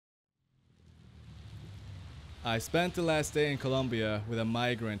I spent the last day in Colombia with a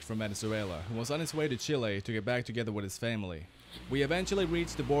migrant from Venezuela who was on his way to Chile to get back together with his family. We eventually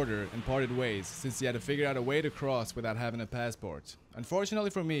reached the border and parted ways since he had to figure out a way to cross without having a passport.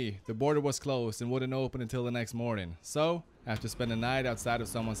 Unfortunately for me, the border was closed and wouldn't open until the next morning, so I have to spend the night outside of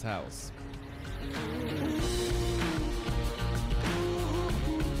someone's house.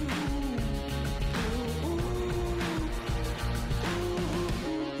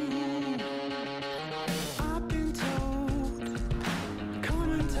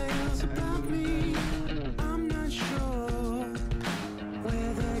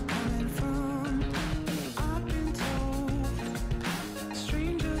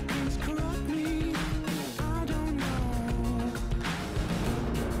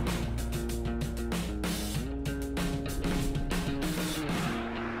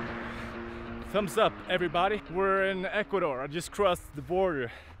 Thumbs up, everybody. We're in Ecuador. I just crossed the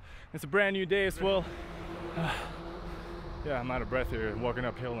border. It's a brand new day as well. Yeah, I'm out of breath here walking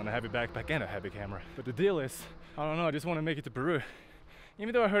uphill on a heavy backpack and a heavy camera. But the deal is, I don't know, I just want to make it to Peru.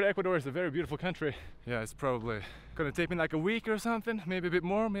 Even though I heard Ecuador is a very beautiful country, yeah, it's probably gonna take me like a week or something, maybe a bit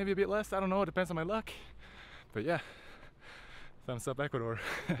more, maybe a bit less, I don't know, it depends on my luck. But yeah, thumbs up Ecuador.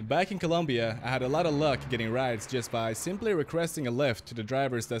 Back in Colombia, I had a lot of luck getting rides just by simply requesting a lift to the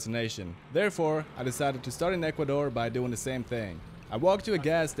driver's destination. Therefore, I decided to start in Ecuador by doing the same thing. I walked to a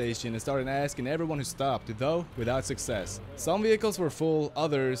gas station and started asking everyone who stopped, though without success. Some vehicles were full,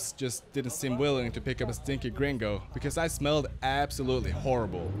 others just didn't seem willing to pick up a stinky gringo because I smelled absolutely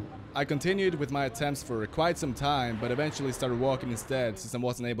horrible. I continued with my attempts for quite some time, but eventually started walking instead since I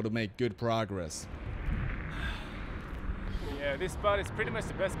wasn't able to make good progress. Yeah, this spot is pretty much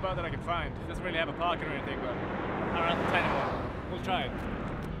the best spot that I can find. It doesn't really have a pocket or anything, but around the tiny one. We'll try it.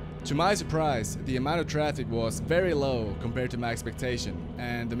 To my surprise, the amount of traffic was very low compared to my expectation,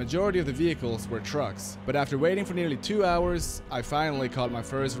 and the majority of the vehicles were trucks. But after waiting for nearly 2 hours, I finally caught my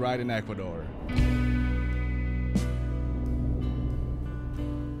first ride in Ecuador.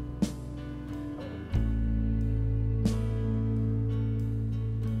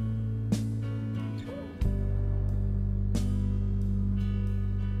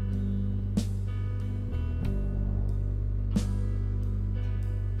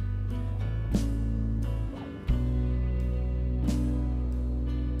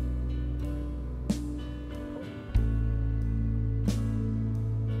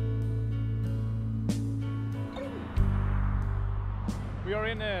 We are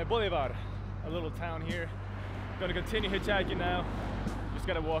in Bolivar, a little town here. Gonna continue hitchhiking now. Just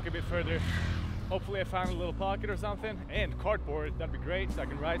gotta walk a bit further. Hopefully I found a little pocket or something, and cardboard, that'd be great, so I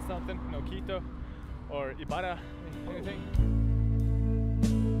can ride something, you know, Quito or Ibarra, anything.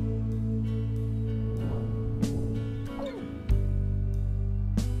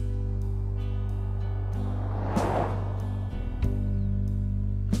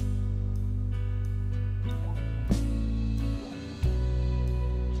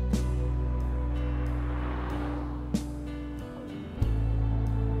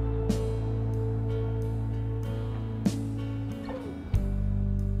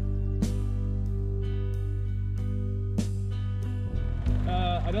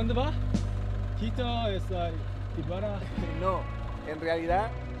 ¿A dónde va? Quito es Ibarra. No, en realidad,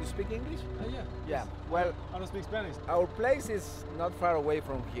 you speak English? Yeah. Yeah, well, I don't speak Spanish. our place is not far away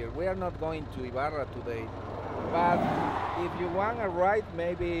from here. We are not going to Ibarra today. But if you want a ride,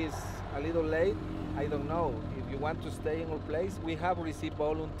 maybe it's a little late. I don't know. If you want to stay in our place, we have received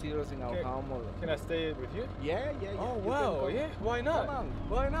volunteers in our Okay. home. Can I stay with you? Yeah. Oh you can wow, come. yeah, why not? Come on.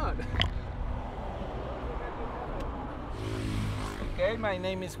 Why not? Okay, my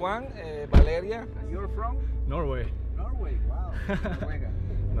name is Juan, Valeria. You're from? Norway. Norway, wow. Noruega.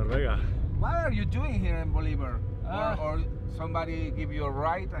 Noruega. What are you doing here in Bolivar? Uh, or somebody give you a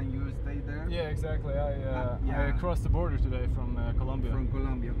ride and you stay there? Yeah, exactly. Yeah. I crossed the border today from Colombia. From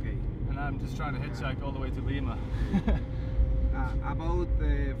Colombia, okay. And I'm just trying to hitchhike all the way to Lima. About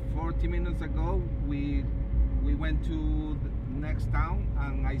 40 minutes ago, we went to the next town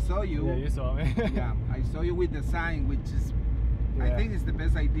and I saw you. Yeah, you saw me. Yeah, I saw you with the sign, which is, I Yeah. think it's the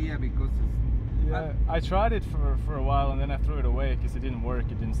best idea because it's, Yeah, I tried it for a while and then I threw it away because it didn't work,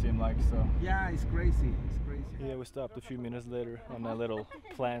 it didn't seem like so. yeah, it's crazy. It's crazy. Yeah, we stopped a few minutes later on a little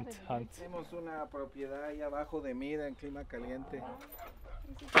plant hunt. Tenemos una propiedad ahí abajo de Mida en clima caliente.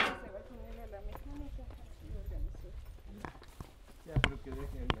 Ya, pero que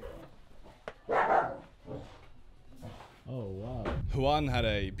dejen aquí. Oh wow. Juan had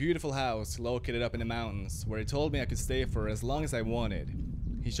a beautiful house located up in the mountains where he told me I could stay for as long as I wanted.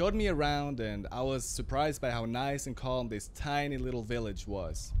 He showed me around and I was surprised by how nice and calm this tiny little village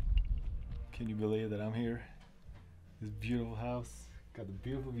was. Can you believe that I'm here This beautiful house, got the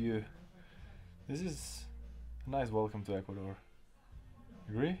beautiful view. This is a nice welcome to Ecuador.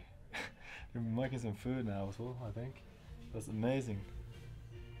 Agree? They're making some food now as well, I think. That's amazing.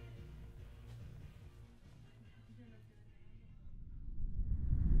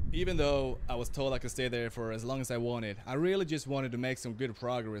 Even though I was told I could stay there for as long as I wanted, I really just wanted to make some good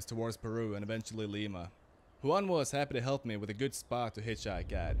progress towards Peru and eventually Lima. Juan was happy to help me with a good spot to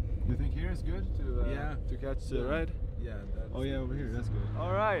hitchhike at. Do you think here is good to catch the ride? Yeah. Oh yeah, over here, that's good.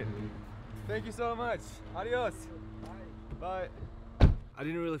 Alright, thank you so much. Adios. Bye. I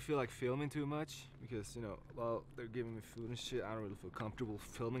didn't really feel like filming too much because, you know, while they're giving me food and shit, I don't really feel comfortable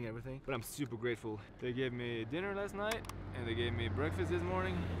filming everything. But I'm super grateful. They gave me dinner last night and they gave me breakfast this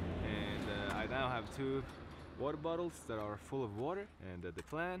morning. And I now have 2 water bottles that are full of water. And the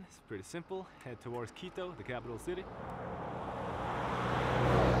plan is pretty simple. Head towards Quito, the capital city.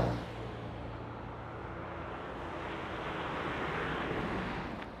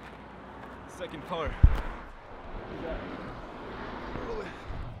 Second car.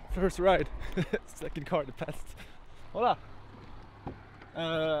 First ride, second car that passed. Hola.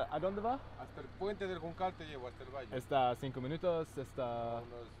 ¿A dónde va? Hasta el puente del Juncal te llevo, hasta el valle. Está 5 minutos, está...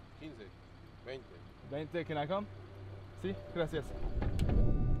 Unos 15, 20. 20, can I come? Sí, gracias.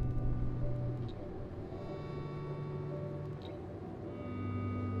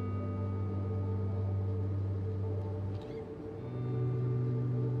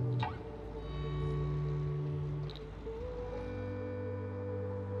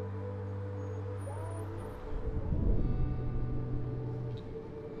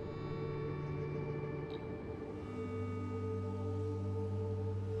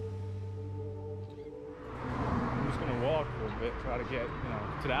 Walk for a bit, try to get, you know,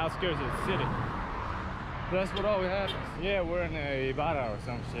 to the outskirts of the city. That's what always happens. Yeah, we're in Ibarra or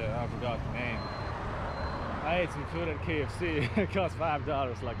some shit, I forgot the name. I ate some food at KFC, it cost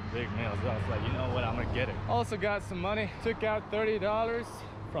 $5 like a big meal, so I was like, you know what, I'm gonna get it. Also got some money, took out $30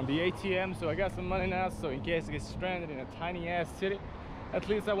 from the ATM, so I got some money now, so in case I get stranded in a tiny ass city, at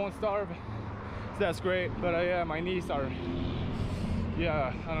least I won't starve. So that's great, but yeah, my knees are,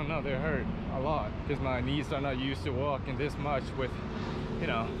 yeah, I don't know, they hurt a lot because my knees are not used to walking this much with, you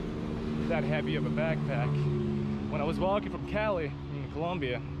know, that heavy of a backpack. When I was walking from Cali in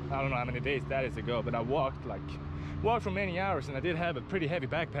Colombia, I don't know how many days that is ago, but I walked for many hours and I did have a pretty heavy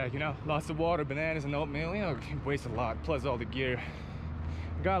backpack, you know, lots of water, bananas and oatmeal, you know, it weighs a lot, plus all the gear.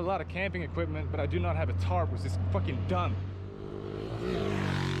 I got a lot of camping equipment, but I do not have a tarp, which is fucking dumb. $2.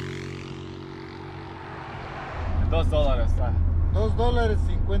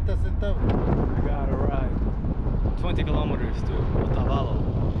 $2.50. I gotta ride 20 kilometers to Otavalo.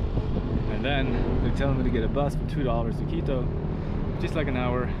 And then they're telling me to get a bus for $2 to Quito. Just like an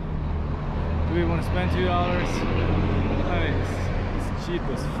hour. Do we want to spend $2? I mean, it's cheap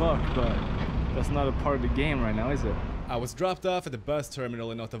as fuck, but that's not a part of the game right now, is it? I was dropped off at the bus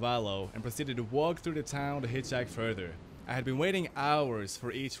terminal in Otavalo and proceeded to walk through the town to hitchhike further. I had been waiting hours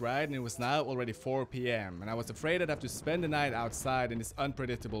for each ride and it was now already 4 p.m. and I was afraid I'd have to spend the night outside in this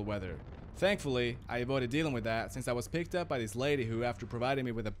unpredictable weather. Thankfully, I avoided dealing with that since I was picked up by this lady who, after providing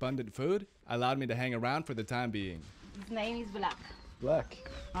me with abundant food, allowed me to hang around for the time being. His name is Black. Black?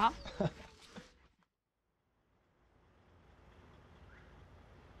 Huh?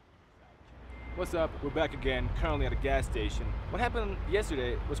 What's up? We're back again, currently at a gas station. What happened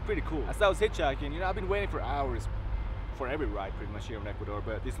yesterday was pretty cool. As I was hitchhiking, you know, I've been waiting for hours for every ride pretty much here in Ecuador,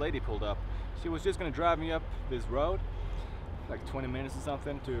 but this lady pulled up. She was just gonna drive me up this road, like 20 minutes or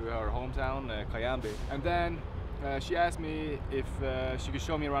something, to her hometown, Cayambe. And then she asked me if she could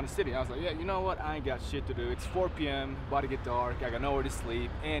show me around the city. I was like, yeah, you know what, I ain't got shit to do. It's 4 p.m, about to get dark, I got nowhere to sleep,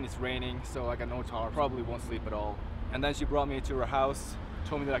 and it's raining, so I got no tarp, probably won't sleep at all. And then she brought me to her house,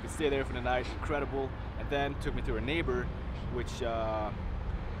 told me that I could stay there for the night, incredible, and then took me to her neighbor, which,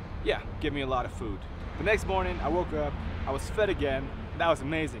 yeah, gave me a lot of food. The next morning, I woke up, I was fed again, that was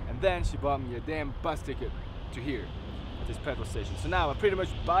amazing, and then she bought me a damn bus ticket to here, at this petrol station. So now I pretty much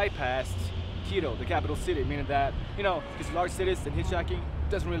bypassed Quito, the capital city, meaning that, you know, these large cities and hitchhiking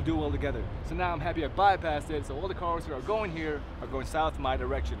doesn't really do well together. So now I'm happy I bypassed it, so all the cars that are going here are going south my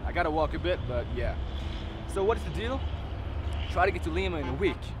direction. I gotta walk a bit, but yeah. So what is the deal? Try to get to Lima in a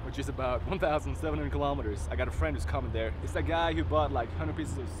week, which is about 1,700 kilometers. I got a friend who's coming there. It's that guy who bought like 100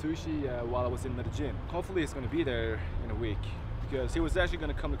 pieces of sushi while I was in Medellin. Hopefully he's gonna be there in a week, because he was actually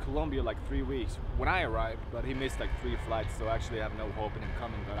gonna come to Colombia like 3 weeks when I arrived, but he missed like 3 flights, so actually I have no hope in him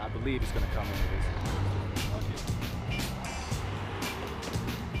coming, but I believe he's gonna come anyways. Okay.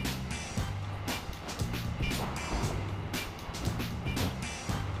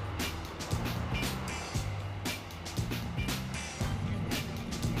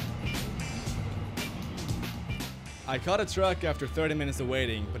 I caught a truck after 30 minutes of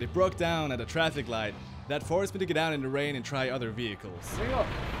waiting, but it broke down at a traffic light. That forced me to get out in the rain and try other vehicles. Amigo,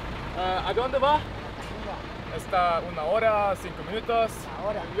 ¿a dónde va? Está 1 hora, 5 minutos.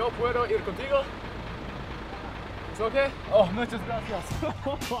 Ahora. ¿Yo puedo ir contigo? ¿Es okay? Oh, muchas gracias.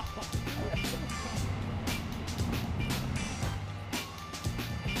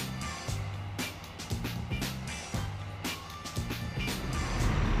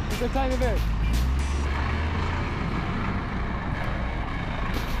 It's a tiny bit.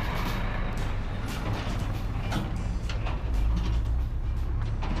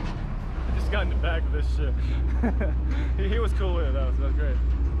 I just got in the back of this shit. he was cool with it though, so that's great.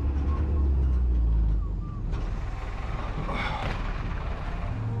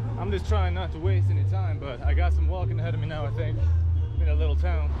 I'm just trying not to waste any time, but I got some walking ahead of me now, I think, in a little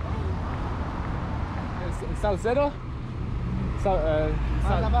town. Salcedo?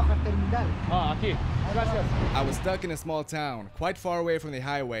 Más abajo el terminal. Ah, aquí. Gracias. I was stuck in a small town, quite far away from the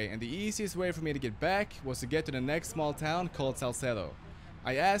highway, and the easiest way for me to get back was to get to the next small town called Salcedo.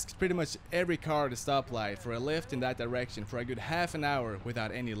 I asked pretty much every car at the stoplight for a lift in that direction for a good half an hour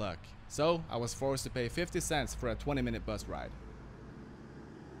without any luck. So I was forced to pay 50 cents for a 20-minute bus ride.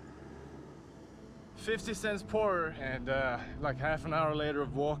 50 cents poorer, and like half an hour later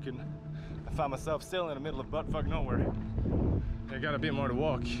of walking, I found myself still in the middle of buttfuck nowhere. I got a bit more to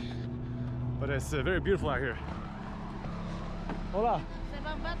walk, but it's very beautiful out here. Hola.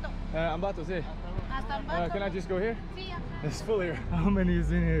 Ambato, sí. Can I just go here? It's full here. How many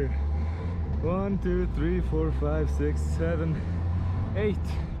is in here? 1, 2, 3, 4, 5, 6, 7, 8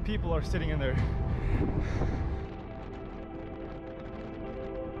 people are sitting in there.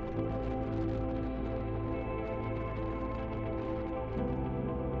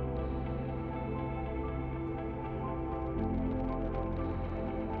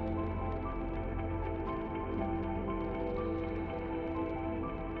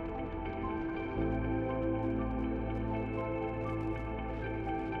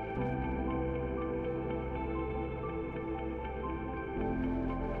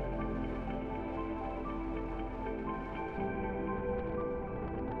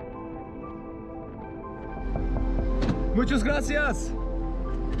 Muchas gracias.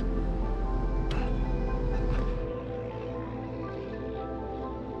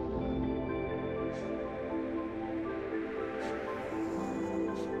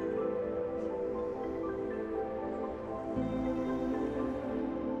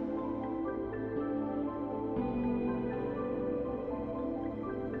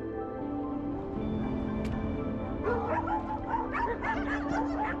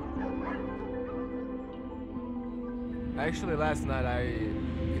 Actually, last night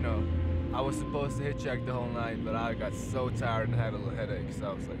I was supposed to hitchhike the whole night, but I got so tired and had a little headache,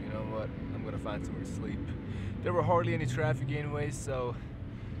 so I was like, you know what, I'm gonna find somewhere to sleep. There were hardly any traffic anyways, so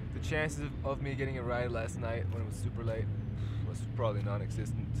the chances of me getting a ride last night when it was super late was probably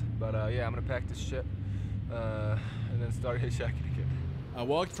non-existent. But yeah, I'm gonna pack this shit and then start hitchhiking again. I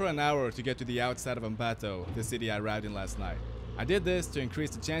walked for an hour to get to the outside of Ambato, the city I arrived in last night. I did this to increase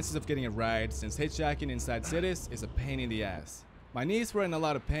the chances of getting a ride, since hitchhiking inside cities is a pain in the ass. My knees were in a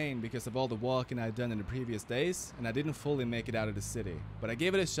lot of pain because of all the walking I'd done in the previous days, and I didn't fully make it out of the city. But I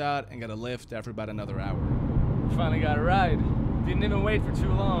gave it a shot and got a lift after about another hour. Finally got a ride. Didn't even wait for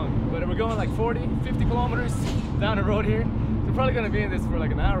too long, but we're going like 40, 50 kilometers down the road here. We're probably gonna be in this for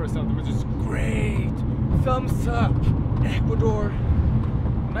like an hour or something, which is great. Thumbs up, Ecuador.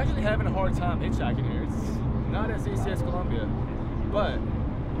 I'm actually having a hard time hitchhiking here. It's not as easy as Colombia, but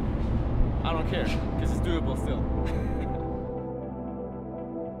I don't care, because it's doable still.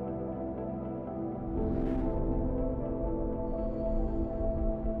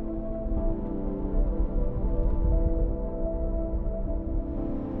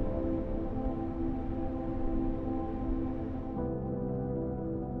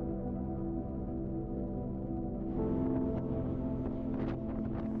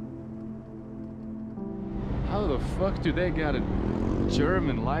 How the fuck do they got a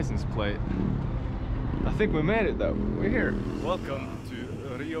German license plate? I think we made it though. We're here. Welcome to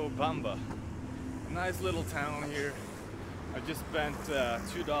Riobamba. A nice little town here. I just spent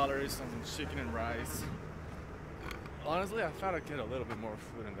 $2 on some chicken and rice. Honestly, I thought I'd get a little bit more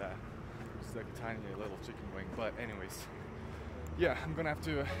food than that. It's like a tiny little chicken wing. But anyways, yeah, I'm gonna have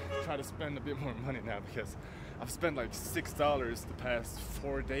to try to spend a bit more money now because I've spent like $6 the past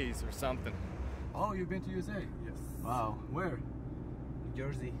 4 days or something. Oh, you've been to USA? Yes. Wow. Where? New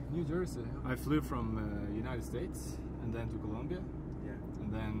Jersey. New Jersey. I flew from United States and then to Colombia. Yeah.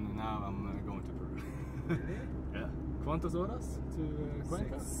 And then now I'm going to Peru. Really? Yeah. ¿Cuántas horas to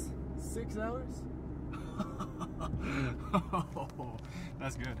Cuenca? 6 hours?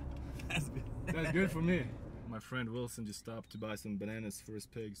 That's good. That's good. That's good for me. My friend Wilson just stopped to buy some bananas for his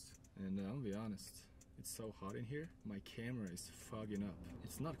pigs. And I'll be honest, it's so hot in here, my camera is fogging up.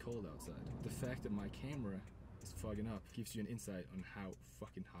 It's not cold outside. The fact that my camera is fogging up gives you an insight on how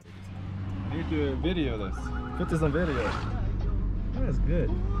fucking hot it is. I need to video this. Put this on video. That's good.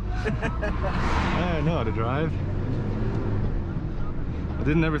 I know how to drive. I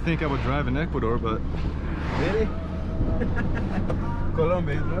didn't ever think I would drive in Ecuador, but... Really?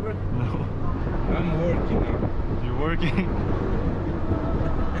 Colombia, you driver? No. I'm working now. You're working?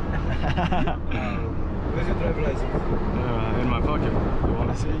 Where's your driver license? In my pocket. You want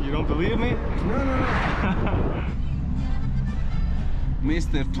to see? You don't believe me? No.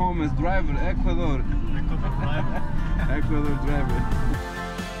 Mr. Thomas Driver, Ecuador. Ecuador driver.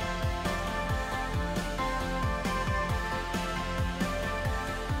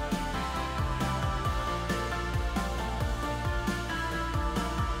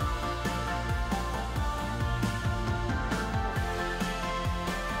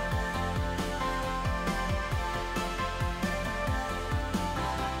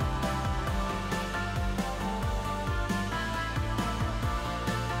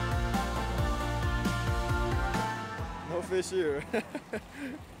 No fish here. You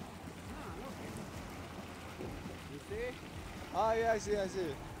see? Oh yeah, I see.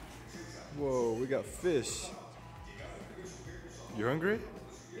 Whoa, we got fish. You hungry?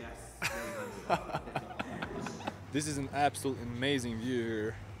 Yes. This is an absolute amazing view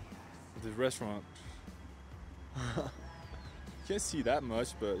here of the restaurant. Can't see that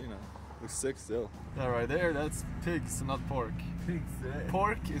much, but you know, looks sick still. Yeah, right there, that's pigs, not pork. Pigs, eh?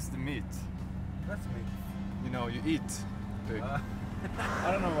 Pork is the meat. That's me. You know, you eat pig. I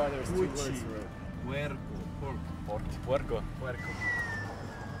don't know why there's two words Puchi. for it. Puerco. Pork. Pork. Puerco. Puerco.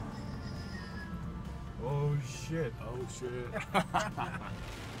 Oh shit. Oh shit.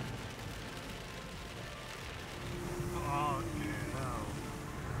 Oh,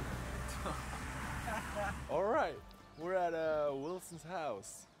 All right, we're at Wilson's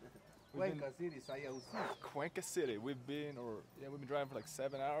house. Cuenca City, Sayaucí. Cuenca City. We've been driving for like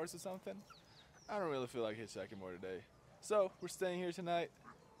 7 hours or something. I don't really feel like hitchhiking more today. So we're staying here tonight.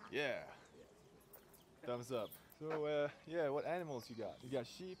 Yeah. Thumbs up. So yeah, what animals you got? You got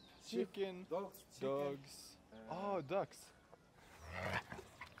sheep, chicken, dogs. Oh, ducks.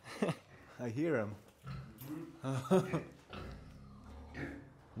 I hear them.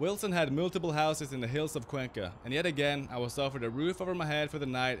 Wilson had multiple houses in the hills of Cuenca, and yet again I was offered a roof over my head for the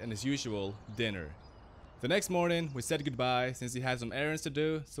night and, as usual, dinner. The next morning we said goodbye since he had some errands to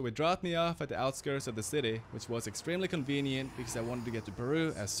do, so he dropped me off at the outskirts of the city, which was extremely convenient because I wanted to get to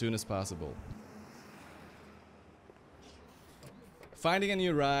Peru as soon as possible. Finding a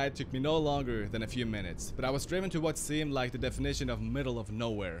new ride took me no longer than a few minutes, but I was driven to what seemed like the definition of middle of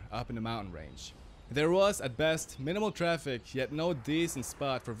nowhere up in the mountain range. There was, at best, minimal traffic, yet no decent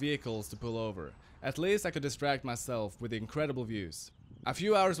spot for vehicles to pull over. At least I could distract myself with the incredible views. A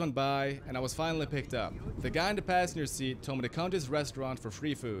few hours went by, and I was finally picked up. The guy in the passenger seat told me to come to his restaurant for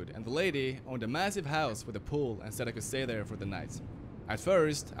free food, and the lady owned a massive house with a pool and said I could stay there for the night. At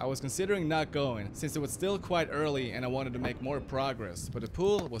first, I was considering not going, since it was still quite early and I wanted to make more progress, but the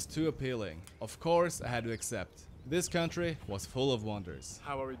pool was too appealing. Of course, I had to accept. This country was full of wonders.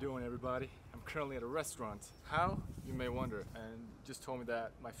 How are we doing, everybody? I'm currently at a restaurant. How? You may wonder, and just told me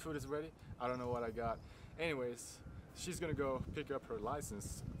that my food is ready. I don't know what I got. Anyways, she's gonna go pick up her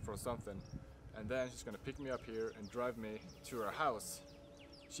license for something, and then she's gonna pick me up here and drive me to her house.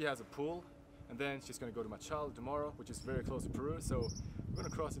 She has a pool, and then she's gonna go to Machal tomorrow, which is very close to Peru, so we're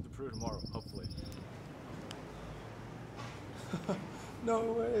gonna cross into Peru tomorrow, hopefully.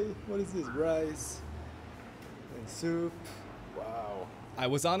 No way! What is this? Rice and soup? Wow. I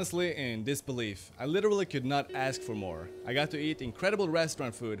was honestly in disbelief. I literally could not ask for more. I got to eat incredible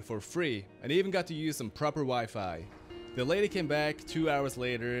restaurant food for free and even got to use some proper Wi-Fi. The lady came back 2 hours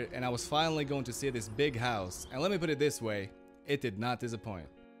later and I was finally going to see this big house, and let me put it this way, it did not disappoint.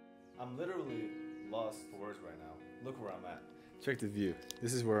 I'm literally lost for words right now. Look where I'm at. Check the view.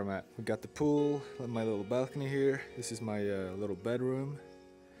 This is where I'm at. We got the pool, my little balcony here. This is my little bedroom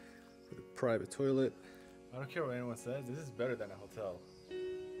with a private toilet. I don't care what anyone says, this is better than a hotel.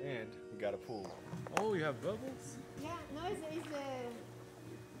 And we got a pool. Oh, you have bubbles? Yeah, no, it's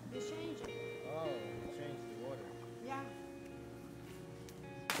the change. Oh, change the water. Yeah.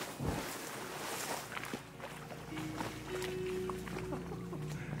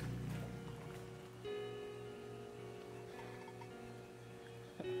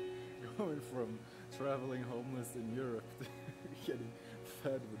 Going from traveling homeless in Europe to getting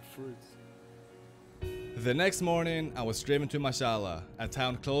fed with fruits. The next morning, I was driven to Machala, a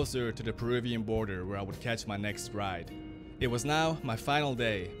town closer to the Peruvian border where I would catch my next ride. It was now my final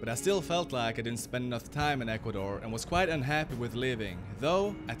day, but I still felt like I didn't spend enough time in Ecuador and was quite unhappy with leaving,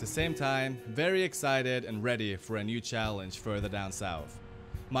 though at the same time, very excited and ready for a new challenge further down south.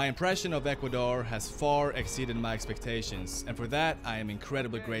 My impression of Ecuador has far exceeded my expectations, and for that I am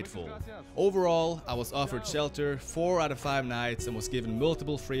incredibly grateful. Overall, I was offered shelter 4 out of 5 nights and was given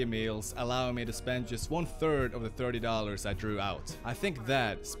multiple free meals, allowing me to spend just 1/3 of the $30 I drew out. I think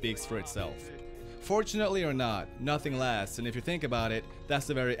that speaks for itself. Fortunately or not, nothing lasts, and if you think about it, that's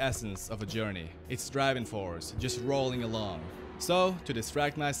the very essence of a journey. It's driving force, just rolling along. So, to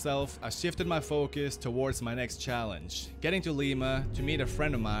distract myself, I shifted my focus towards my next challenge, getting to Lima to meet a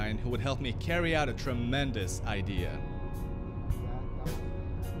friend of mine who would help me carry out a tremendous idea.